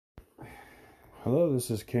Hello, this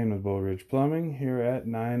is Kane with Bull Ridge Plumbing here at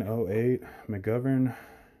 908 McGovern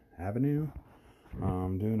Avenue.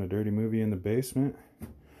 I'm doing a dirty movie in the basement.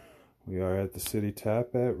 We are at the city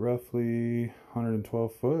tap at roughly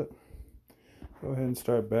 112 foot. Go ahead and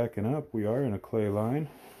start backing up. We are in a clay line.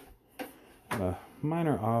 A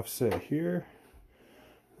minor offset here.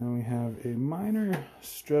 Then we have a minor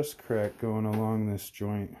stress crack going along this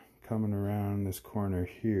joint, coming around this corner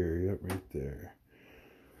here. Yep, right there.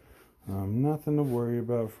 Nothing to worry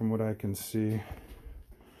about from what I can see.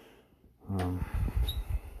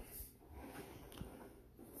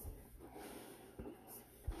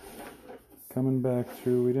 Coming back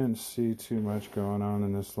through, we didn't see too much going on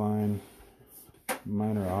in this line.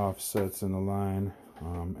 Minor offsets in the line,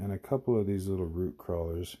 and a couple of these little root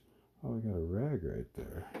crawlers. Oh, we got a rag right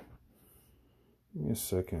there. Give me a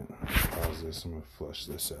second. Pause this. I'm going to flush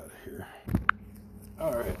this out of here.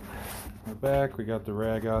 Alright, we're back. We got the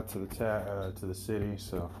rag out to the city,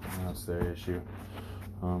 so now it's their issue.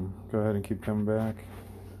 Go ahead and keep coming back.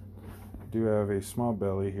 We do have a small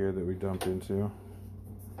belly here that we dumped into.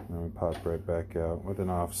 And we pop right back out with an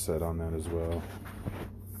offset on that as well.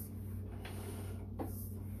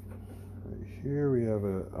 Right here we have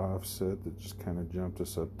an offset that just kind of jumped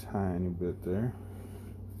us a tiny bit there.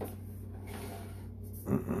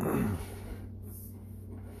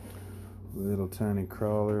 Little tiny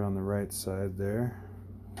crawler on the right side there.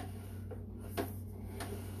 A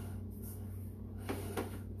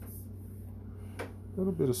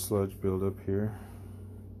little bit of sludge buildup here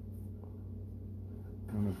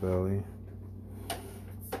on the belly.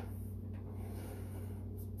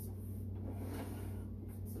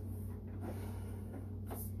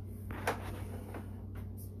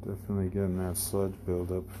 Definitely getting that sludge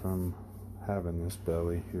buildup from having this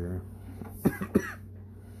belly here.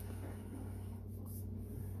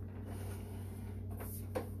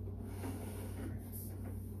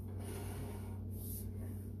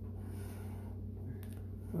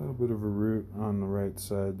 A little bit of a root on the right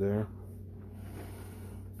side there.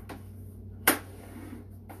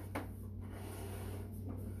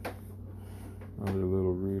 Another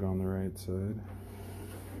little root on the right side.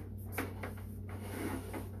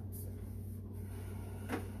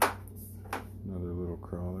 Another little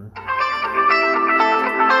crawler.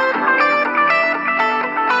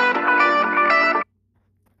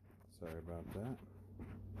 Sorry about that.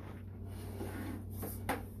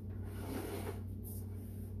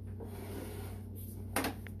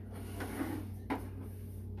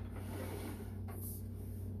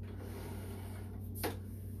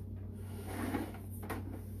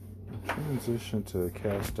 Transition to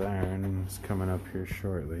cast iron is coming up here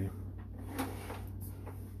shortly.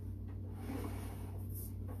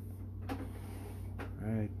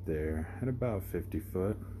 Right there, at about 50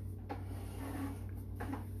 foot.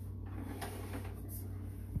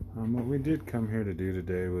 What we did come here to do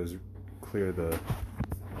today was clear the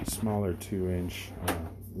smaller 2-inch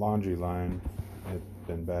laundry line. It's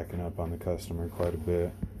been backing up on the customer quite a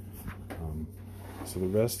bit. So the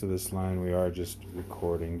rest of this line we are just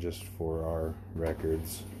recording just for our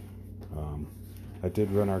records. I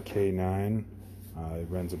did run our K9. It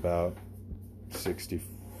runs about 60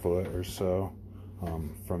 foot or so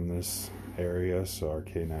from this area, so our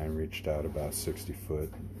K9 reached out about 60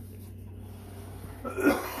 foot.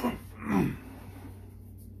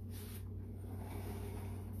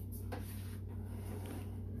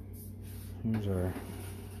 Here's our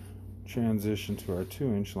transition to our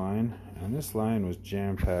 2-inch line, and this line was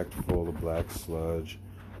jam-packed full of black sludge,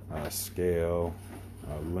 scale,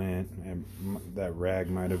 lint, and that rag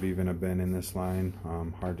might have even been in this line.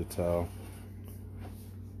 Hard to tell.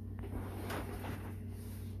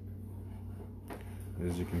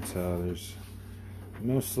 As you can tell, there's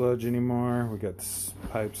no sludge anymore. We got the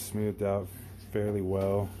pipes smoothed out fairly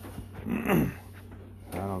well. I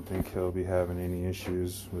don't think he'll be having any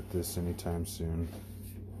issues with this anytime soon.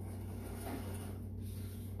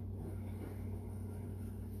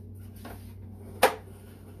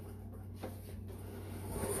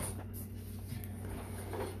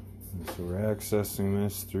 So we're accessing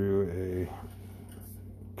this through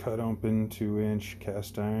a cut open 2-inch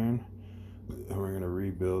cast iron, and we're going to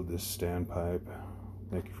rebuild this standpipe.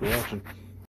 Thank you for watching.